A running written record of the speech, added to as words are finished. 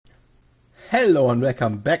Hello and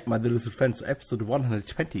welcome back, my little friends, to episode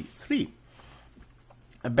 123.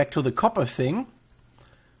 Back to the copper thing,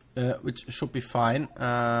 which should be fine.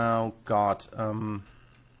 Oh god,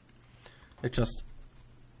 let's just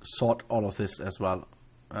sort all of this as well.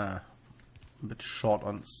 A bit short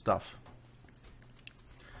on stuff.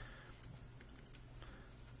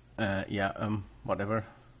 Whatever.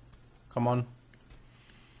 Come on.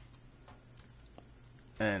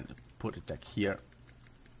 And put it back here.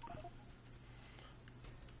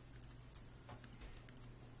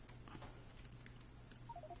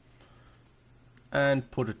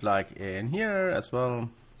 And put it like in here as well.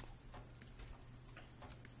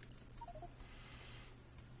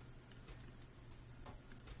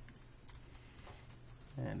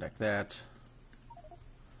 And like that.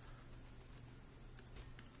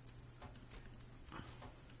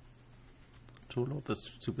 To load this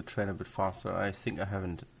stupid train a bit faster. I think I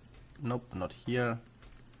haven't. Nope, not here.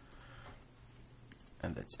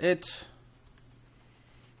 And that's it.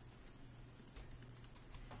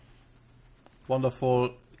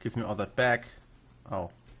 Wonderful. Give me all that back. Oh.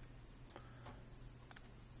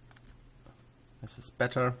 This is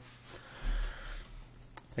better.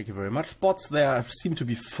 Thank you very much. Spots there seem to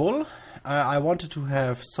be full. I wanted to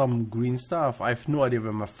have some green stuff. I have no idea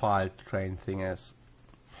where my file train thing is.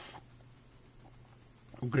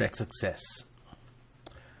 Great success.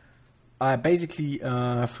 I basically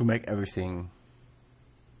have to make everything.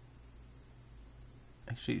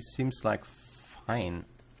 Actually, it seems like fine.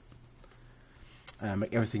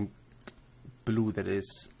 Make everything blue, that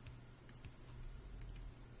is.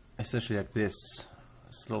 Especially like this.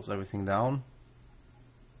 Slows everything down.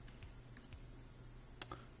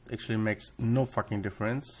 Actually makes no fucking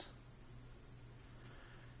difference.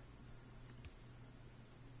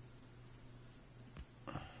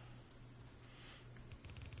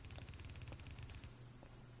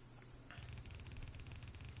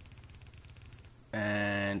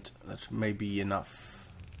 And that may be enough.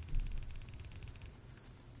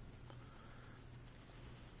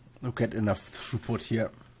 Look at enough throughput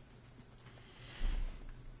here.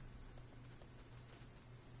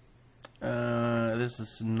 This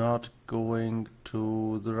is not going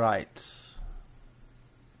to the right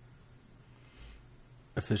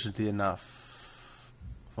efficiently enough.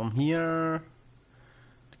 From here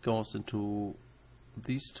it goes into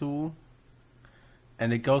these two,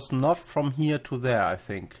 and it goes not from here to there, I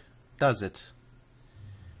think. Does it?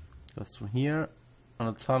 Goes from here on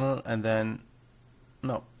a tunnel and then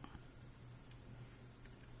no.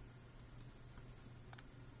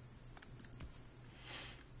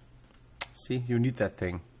 See, you need that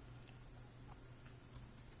thing.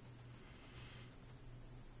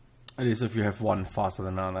 At least if you have one faster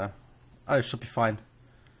than another. Oh, it should be fine.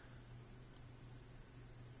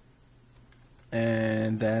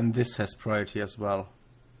 And then this has priority as well.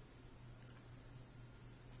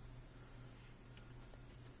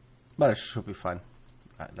 But it should be fine.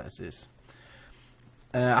 As is.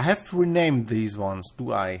 I have to rename these ones,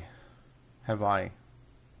 do I? Have I?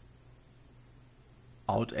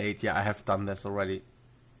 Out 8, yeah, I have done this already.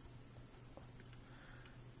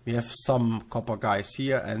 We have some copper guys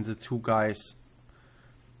here and the two guys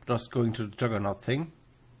just going to the juggernaut thing.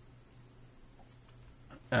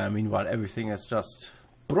 Meanwhile, everything is just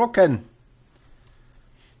broken.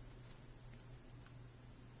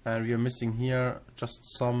 And we are missing here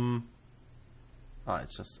just some.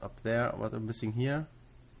 It's just up there. What I'm missing here?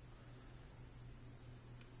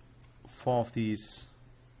 4 of these.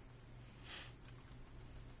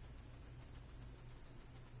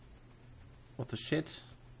 What the shit?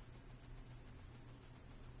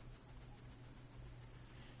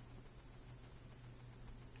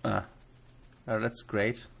 That's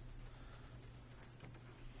great.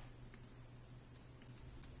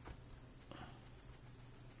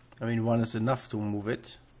 I mean, one is enough to move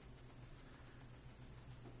it.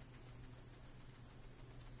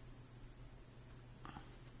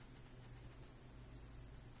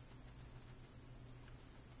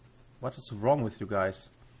 What is wrong with you guys?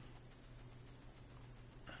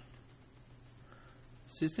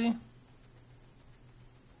 Seriously?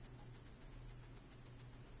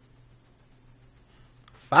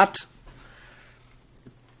 But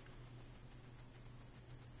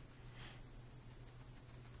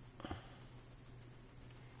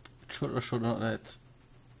should or should not let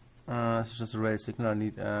this is just a rail signal. I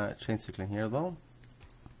need chain signal here though.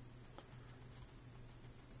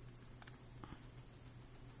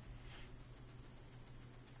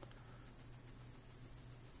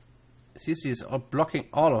 CC is blocking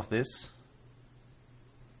all of this.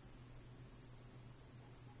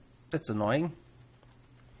 That's annoying.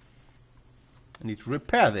 I need to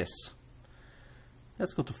repair this.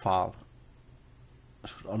 Let's go to file. I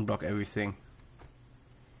should unblock everything.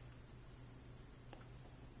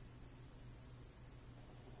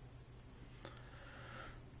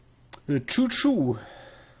 Choo-choo.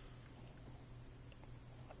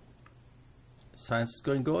 Science is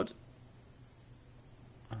going good.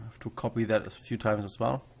 I have to copy that a few times as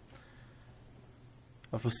well.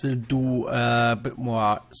 I have to still do a bit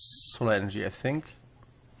more solar energy, I think.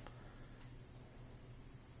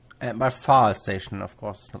 And my file station, of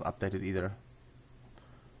course, is not updated either.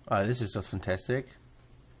 This is just fantastic.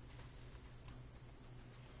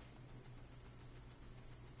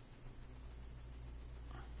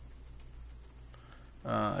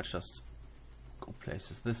 Let's just go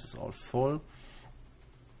places. This is all full.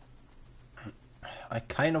 I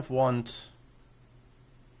kind of want...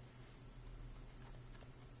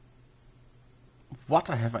 What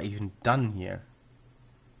have I even done here?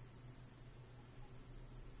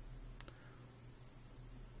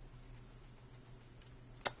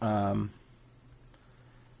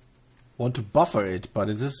 Want to buffer it, but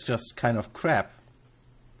it is just kind of crap.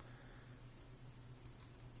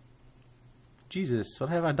 Jesus,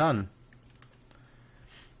 what have I done?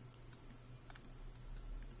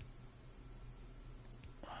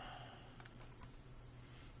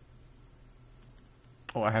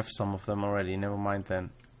 Oh, I have some of them already, never mind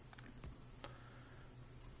then.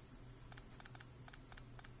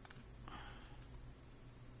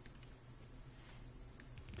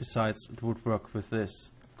 Besides, it would work with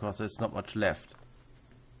this, because there's not much left.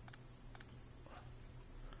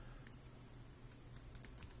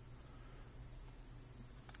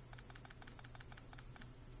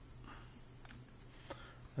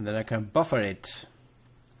 And then I can buffer it.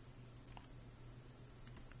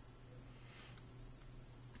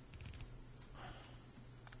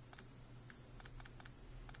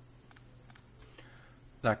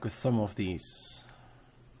 Like with some of these.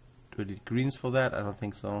 Do I need greens for that? I don't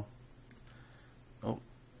think so. Oh.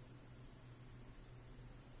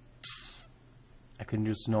 I can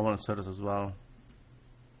use normal inserters as well.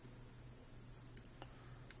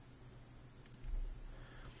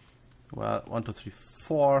 Well, 1, 2, 3,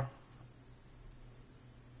 4.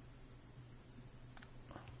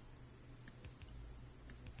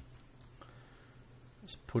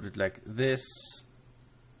 Let's put it like this.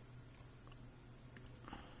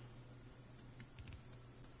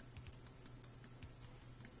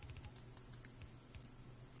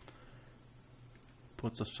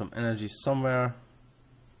 Puts us some energy somewhere.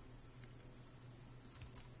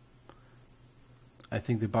 I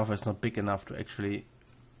think the buffer is not big enough to actually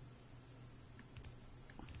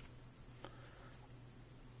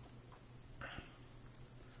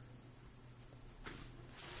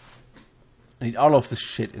I need all of this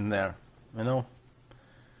shit in there, you know?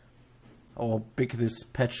 How big this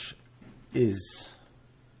patch is.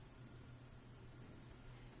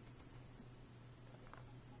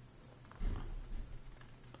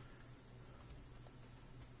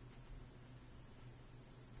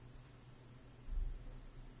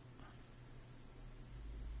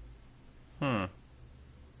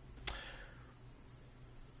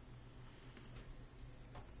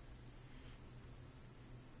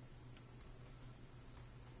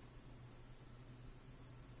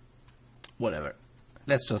 Whatever.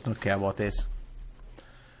 Let's just not care about this.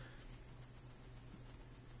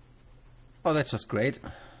 Oh, that's just great.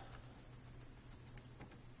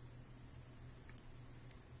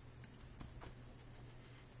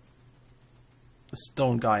 The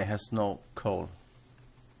stone guy has no coal.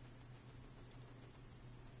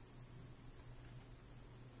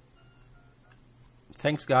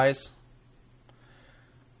 Thanks, guys.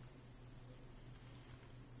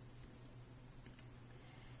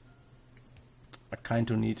 I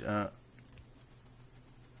kind of need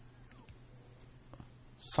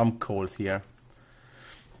some coal here.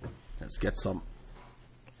 Let's get some.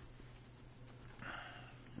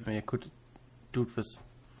 I mean, I could do it with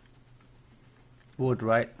wood,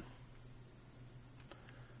 right?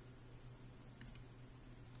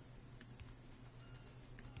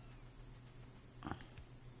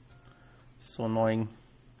 So annoying.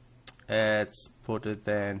 Let's put it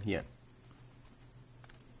then here.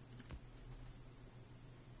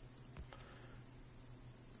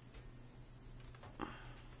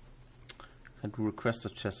 Can do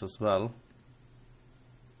requested chest as well.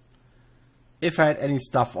 If I had any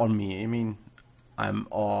stuff on me, I mean, I'm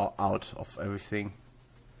all out of everything.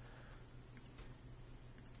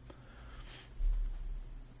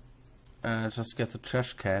 Just get the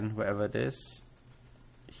trash can, wherever it is.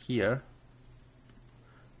 Here.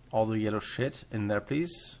 All the yellow shit in there,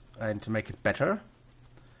 please. And to make it better,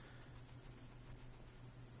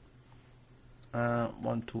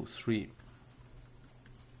 1, 2, 3.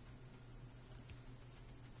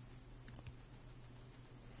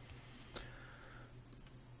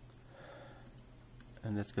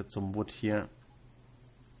 And let's get some wood here.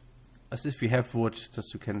 As if we have wood,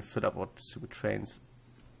 just you can fill up our stupid trains.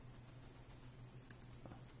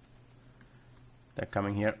 They're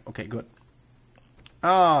coming here. Okay, good.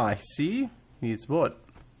 Ah, I see. Needs wood.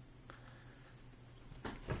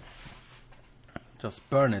 Just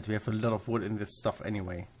burn it. We have a lot of wood in this stuff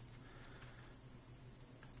anyway.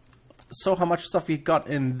 So how much stuff we got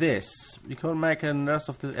in this? We can make the rest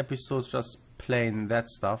of the episodes just plain that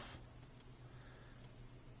stuff.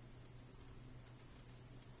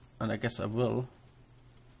 And I guess I will.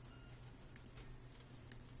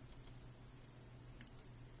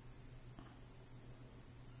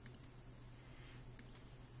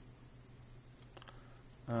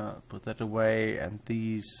 Put that away, and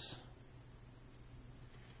these.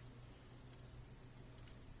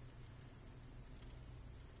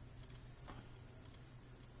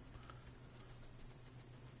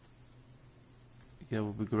 Yeah,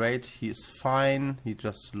 would be great. He is fine. He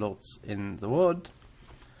just loads in the wood.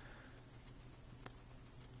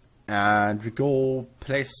 And we go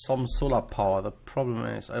place some solar power. The problem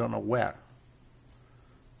is I don't know where.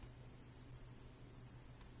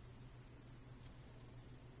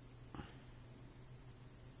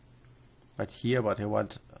 Right here, but I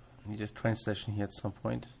need a train station here at some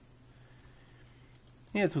point.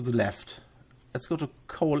 Here to the left. Let's go to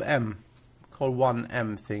coal M. Coal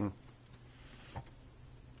 1M thing.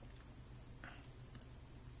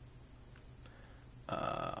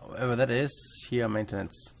 Wherever that is, here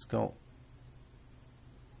maintenance. Let's go.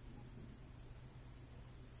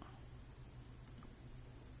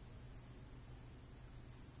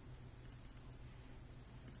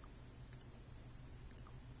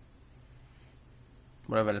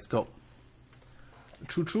 Whatever, let's go.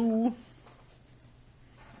 Choo choo.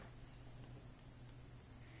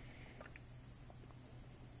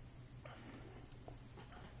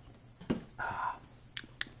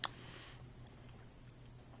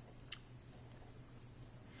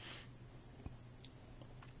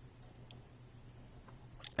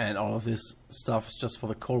 And all of this stuff is just for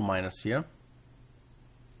the coal miners here.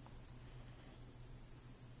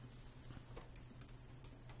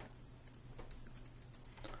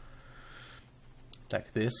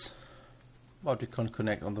 Like this. But we can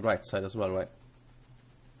connect on the right side as well, right?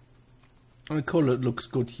 And the coal looks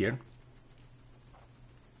good here.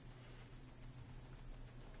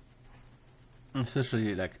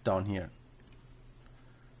 Especially like down here.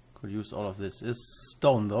 Could use all of this. It's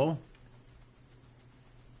stone though.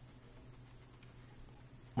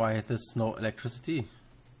 Why is there no electricity?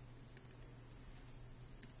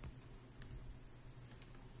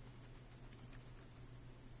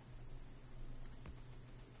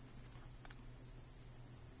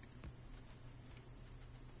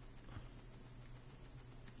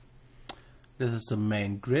 This is the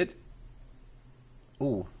main grid.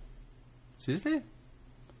 Oh, seriously?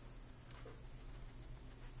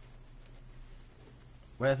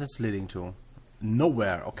 Where is this leading to?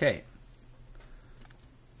 Nowhere. Okay.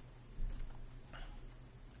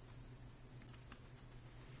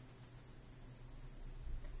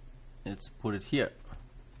 Let's put it here.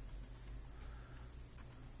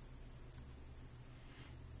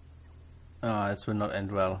 Ah, this will not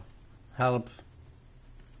end well. Help.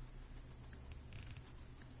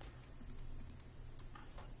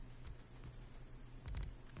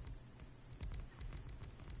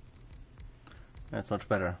 That's much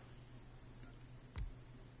better.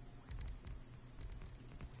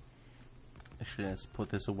 Actually, let's put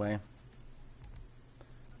this away.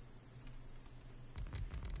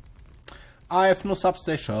 I have no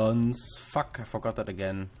substations. Fuck, I forgot that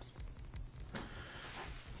again.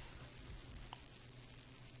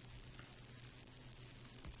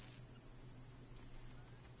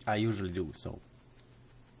 I usually do, so.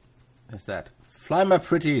 There's that. Fly my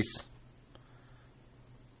pretties!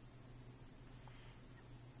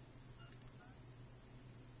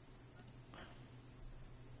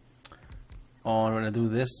 Oh, when I do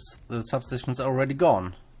this, the substation's already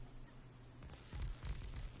gone.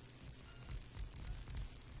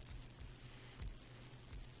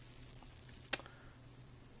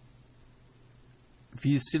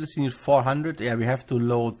 We still need 400. Yeah, we have to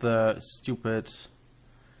load the stupid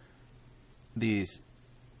these.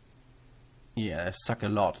 Yeah, they suck a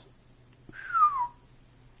lot.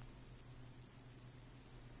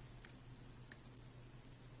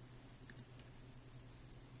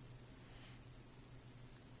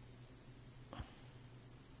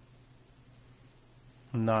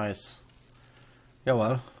 Nice. Yeah,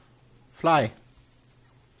 well, fly.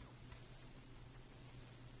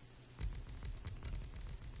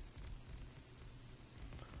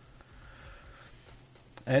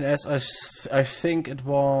 And as I think it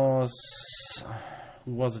was,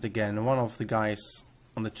 who was it again? One of the guys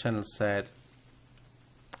on the channel said,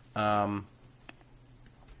 more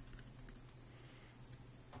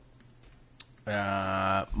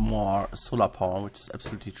solar power, which is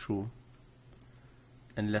absolutely true,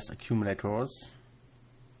 and less accumulators.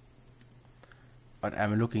 But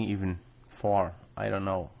I'm looking even for, I don't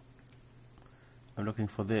know, I'm looking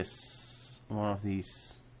for this, one of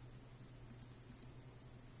these.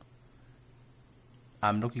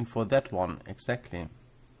 I'm looking for that one, exactly.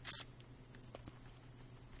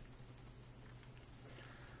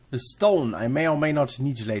 The stone, I may or may not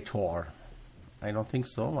need later. I don't think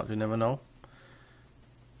so, but you never know.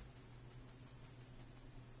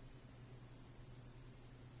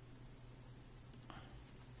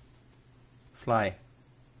 Fly.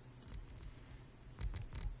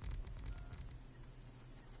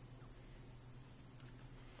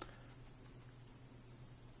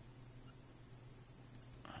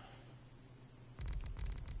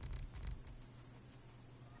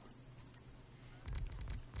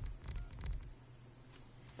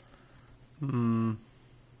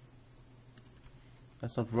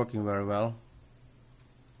 That's not working very well.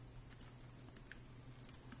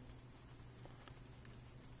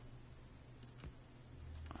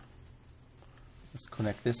 Let's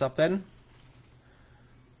connect this up then.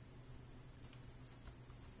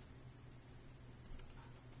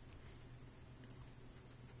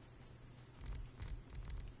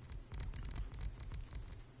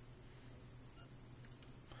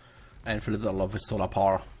 And fill it all up with solar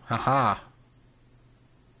power. Haha!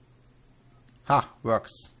 Ha!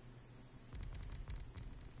 Works.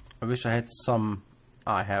 I wish I had some.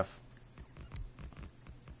 Ah, I have.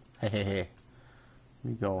 Hey, hey, hey. Here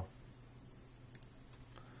we go.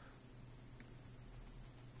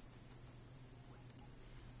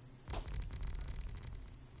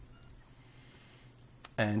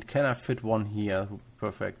 And can I fit one here?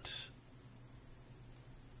 Perfect.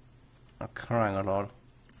 I'm crying a lot.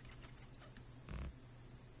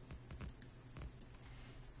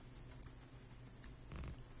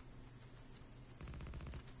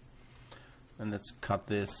 And let's cut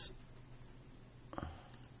this.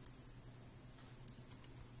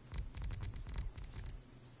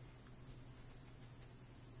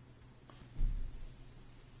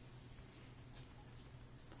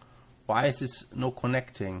 Why is this no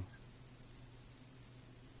connecting?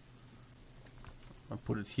 I'll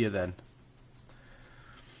put it here then.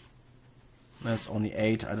 That's only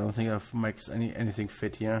 8. I don't think I makes anything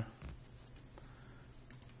fit here.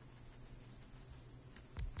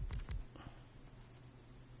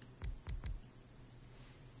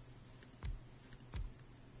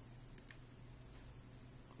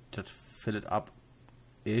 Just fill it up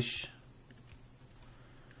ish.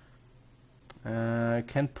 I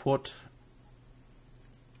can put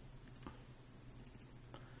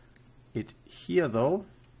it here though.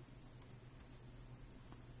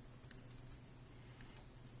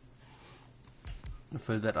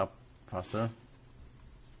 Fill that up faster.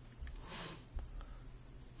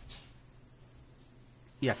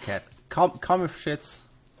 Yeah, cat. Come with shits.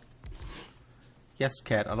 Yes,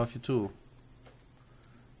 cat. I love you too.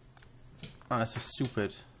 Oh, this is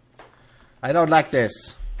stupid. I don't like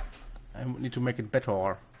this. I need to make it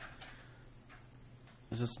better.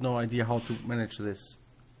 There's just no idea how to manage this.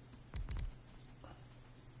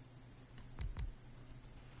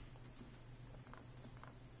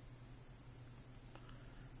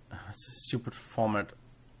 It's a stupid format.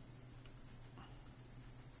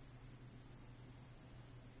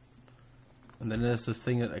 And then there's the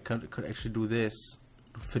thing that I could actually do this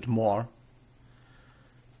to fit more.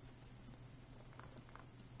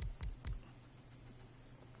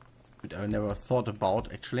 Which I never thought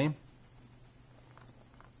about actually.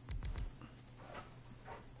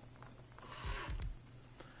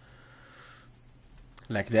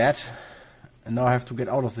 Like that. And now I have to get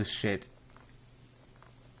out of this shit.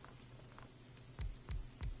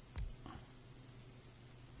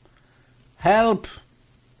 Help!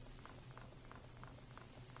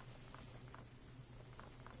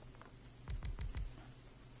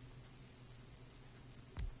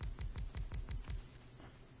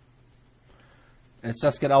 Let's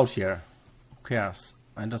just get out here. Who cares?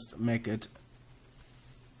 I just make it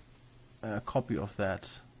a copy of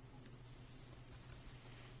that.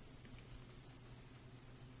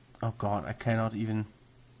 Oh god, I cannot even.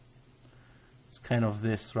 It's kind of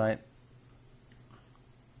this, right?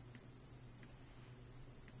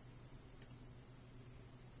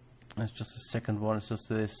 It's just the second one. It's just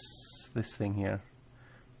this thing here,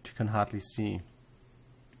 which you can hardly see.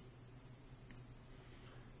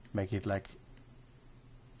 Make it like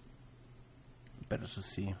better to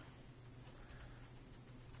see.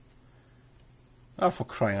 Oh, for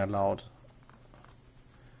crying out loud.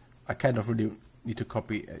 I kind of really need to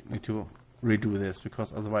redo this,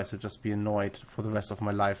 because otherwise I'll just be annoyed for the rest of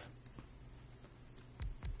my life.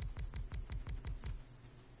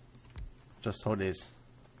 Just how it is.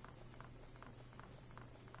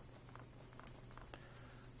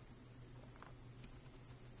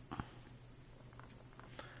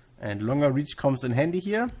 And longer reach comes in handy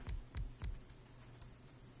here.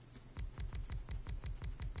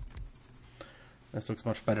 This looks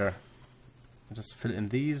much better. I'll just fill in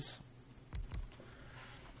these.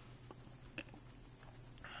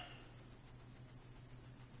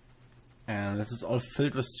 And this is all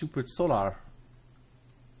filled with stupid solar.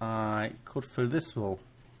 I could fill this though.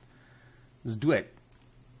 Let's do it.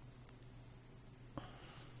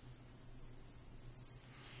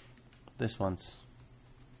 This one's.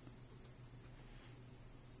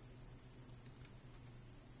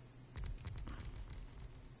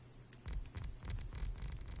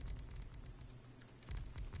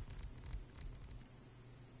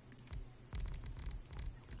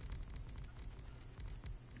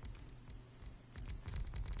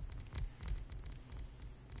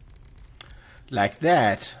 Like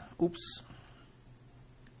that. Oops.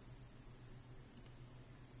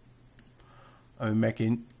 I'm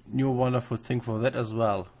making new wonderful thing for that as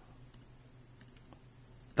well.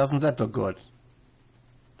 Doesn't that look good?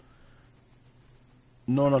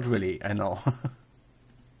 No, not really, I know.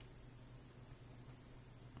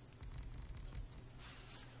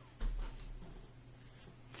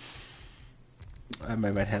 That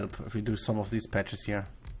might help if we do some of these patches here.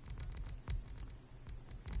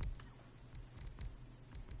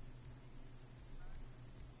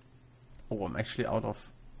 Oh, I'm actually out of...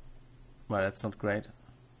 Well, that's not great.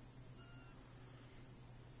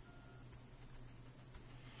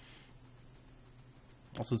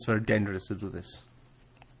 Also, it's very dangerous to do this.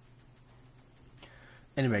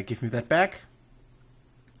 Anyway, give me that back.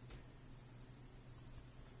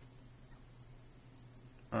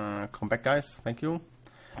 Come back, guys. Thank you.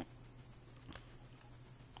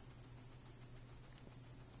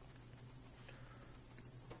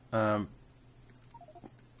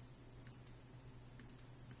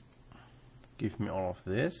 Give me all of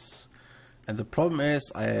this. And the problem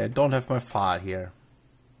is I don't have my file here.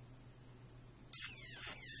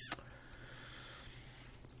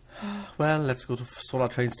 Well, let's go to solar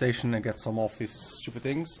train station and get some of these stupid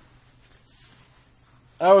things.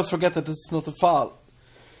 I always forget that this is not the file.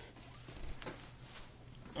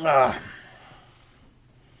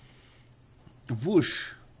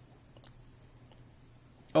 Whoosh.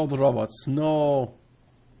 Oh, the robots. No.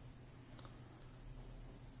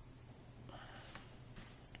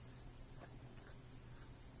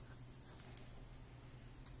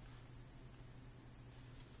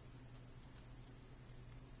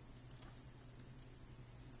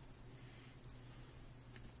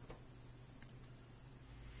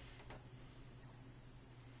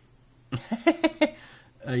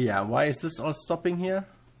 Yeah, why is this all stopping here?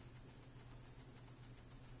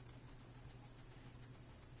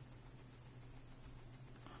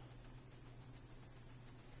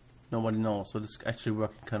 Nobody knows, so it's actually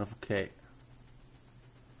working kind of okay.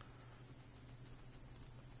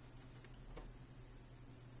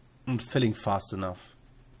 And filling fast enough.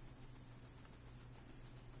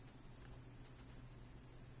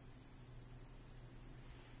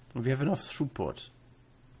 We have enough throughput.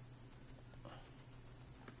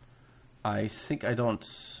 I think I don't.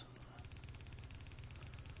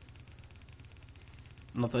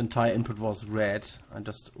 Not the entire input was red. I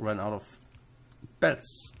just ran out of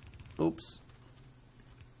belts. Oops.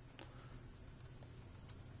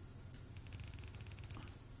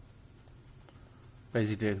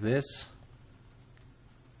 Basically like this.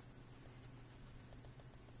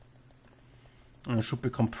 And it should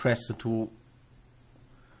be compressed into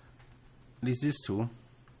at least these two.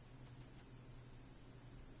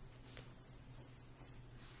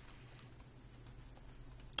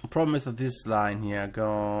 The problem is that this line here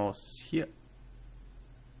goes here,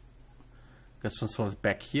 gets transferred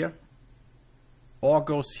back here, or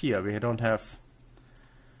goes here. We don't have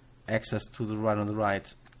access to the right and the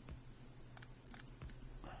right.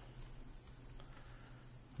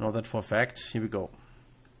 Know that for a fact. Here we go.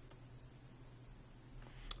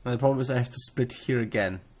 And the problem is I have to split here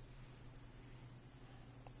again.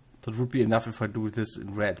 That would be enough if I do this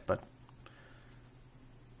in red, but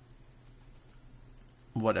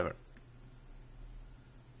whatever.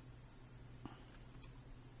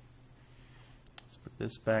 Let's put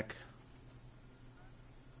this back.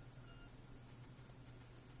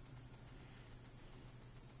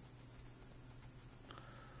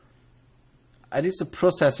 At least the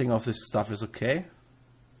processing of this stuff is okay.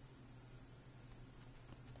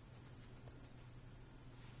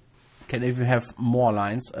 Can even have more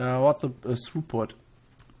lines. What the throughput?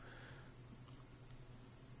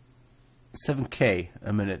 7K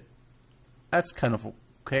a minute. That's kind of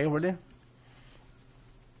okay, really.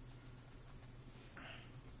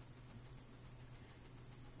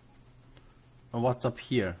 And what's up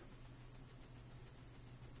here?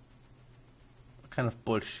 What kind of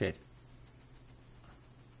bullshit?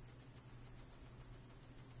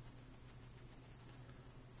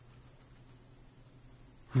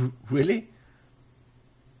 Really?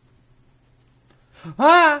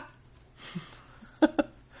 Ah!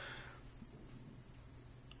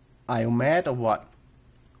 Are you mad or what?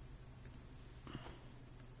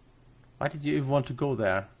 Why did you even want to go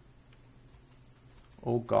there?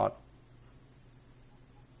 Oh God.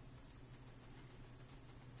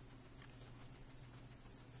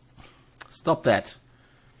 Stop that.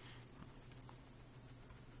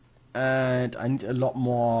 And I need a lot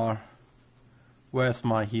more. Where's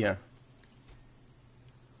my here?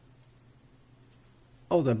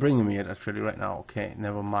 Oh, they're bringing me it actually right now. Okay,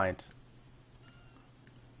 never mind.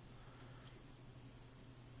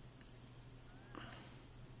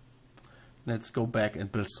 Let's go back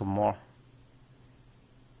and build some more.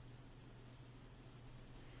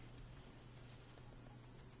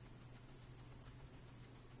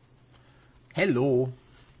 Hello.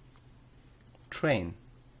 Train.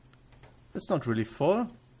 It's not really full.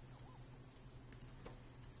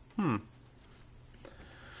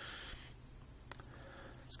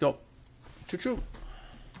 Let's go. Choo-choo.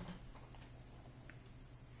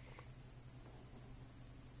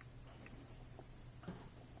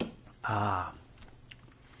 Ah.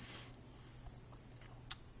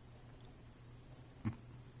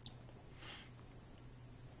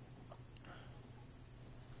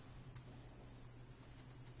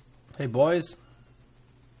 Hey boys.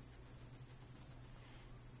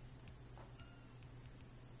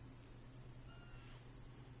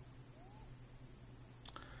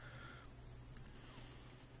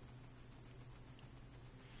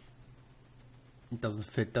 It doesn't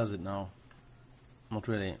fit, does it now? Not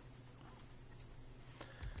really.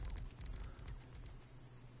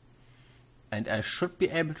 And I should be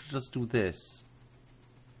able to just do this.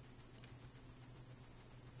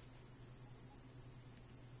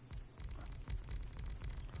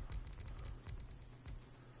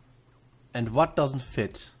 And what doesn't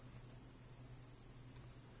fit?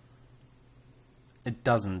 It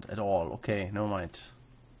doesn't at all. Okay, never mind.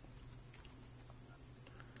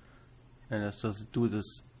 And let's just do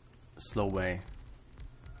this slow way.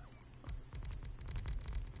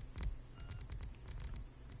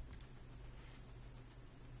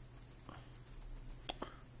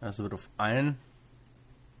 There's a bit of iron.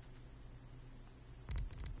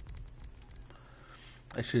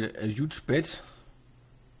 Actually, a huge bit.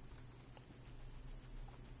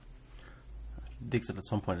 Digs it at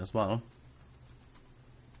some point as well.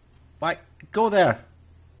 Why? Go there!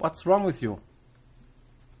 What's wrong with you?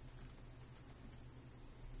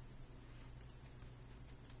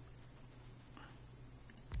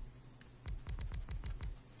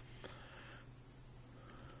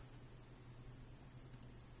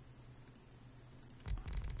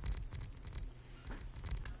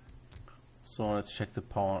 So let's check the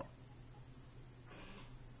power.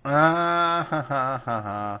 Ah, ha ha ha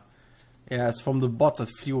ha. Yeah, it's from the bot that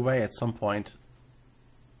flew away at some point.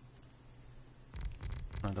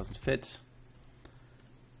 It doesn't fit.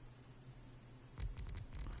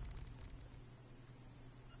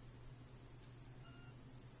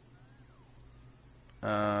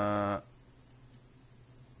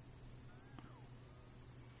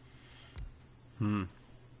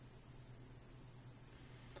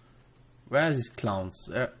 Where are these clowns?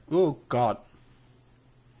 Oh God.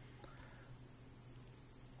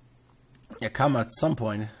 Yeah, come at some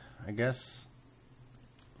point, I guess.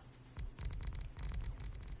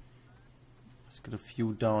 Let's get a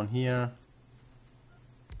few down here.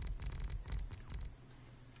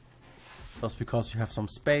 Just because you have some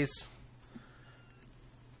space.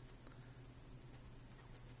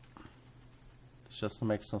 It just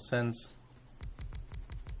makes no sense.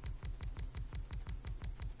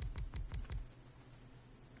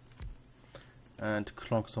 And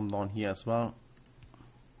clonk some down here as well.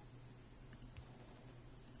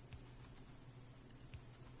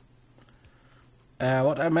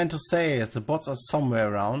 What I meant to say is the bots are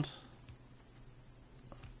somewhere around.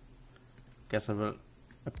 Guess I will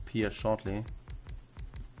appear shortly.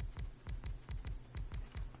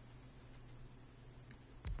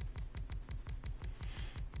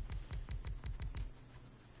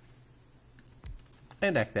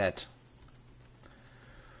 like that.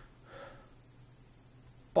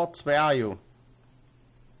 Bots, where are you?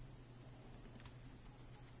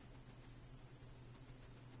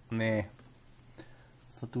 Nah.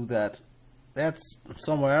 Let's not do that. That's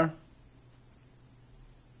somewhere.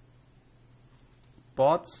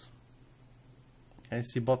 Bots? Can I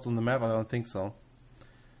see bots on the map? I don't think so.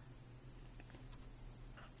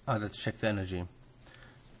 Let's check the energy.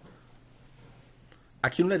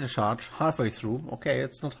 Accumulator charge halfway through. Okay,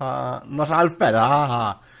 it's not half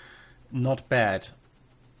bad. Not bad.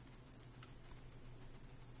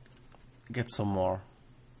 Get some more.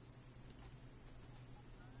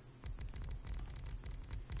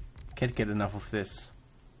 Can't get enough of this.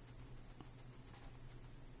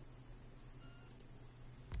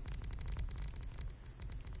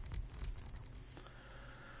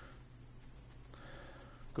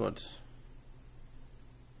 Good.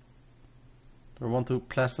 Do I want to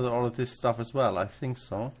plaster all of this stuff as well? I think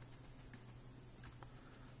so.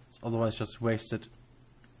 It's otherwise just wasted.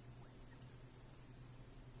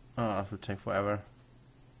 Oh, it would take forever.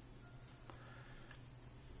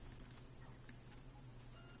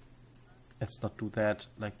 Let's not do that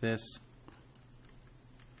like this.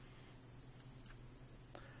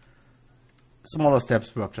 Smaller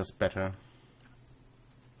steps work just better.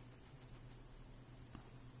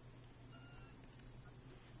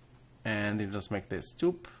 And you just make this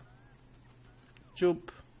joop, joop.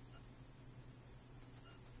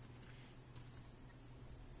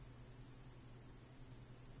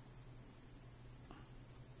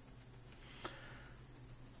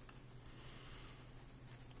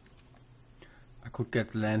 I could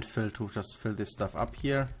get landfill to just fill this stuff up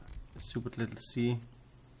here. Stupid little C.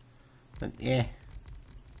 Then it's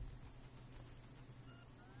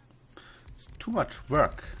too much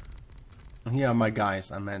work. And here are my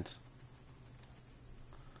guys, I meant.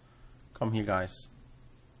 Come here, guys.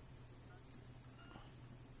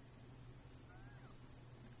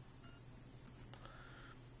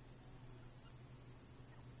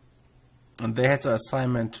 And they had the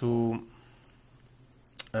assignment to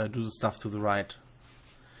do the stuff to the right.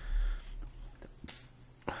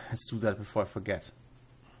 Let's do that before I forget.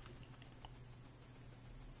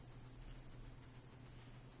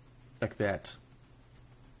 Like that.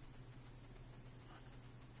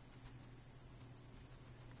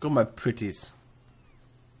 Go, my pretties.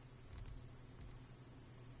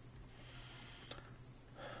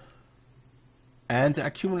 And the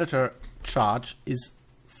accumulator charge is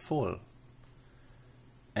full.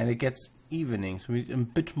 And it gets evening, so we need a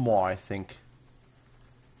bit more, I think,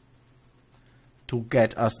 to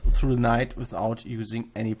get us through the night without using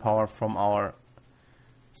any power from our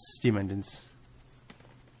steam engines.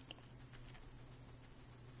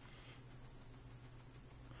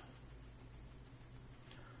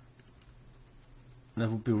 That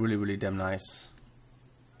would be really, really damn nice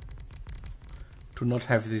to not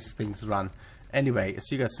have these things run. Anyway,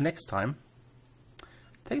 see you guys next time.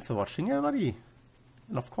 Thanks for watching, everybody.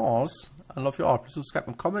 And of course, I love you all. Please subscribe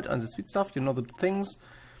and comment on the sweet stuff. You know the things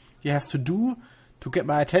you have to do to get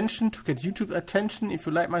my attention, to get YouTube attention if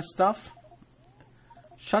you like my stuff.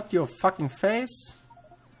 Shut your fucking face.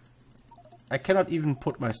 I cannot even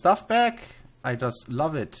put my stuff back. I just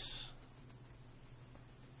love it.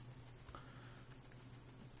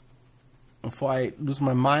 Before I lose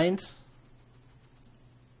my mind.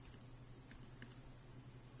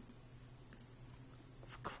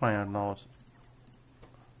 For crying out loud.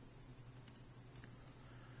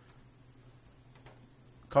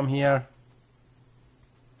 Come here.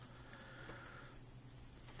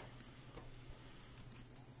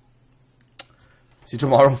 See you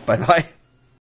tomorrow. Bye bye.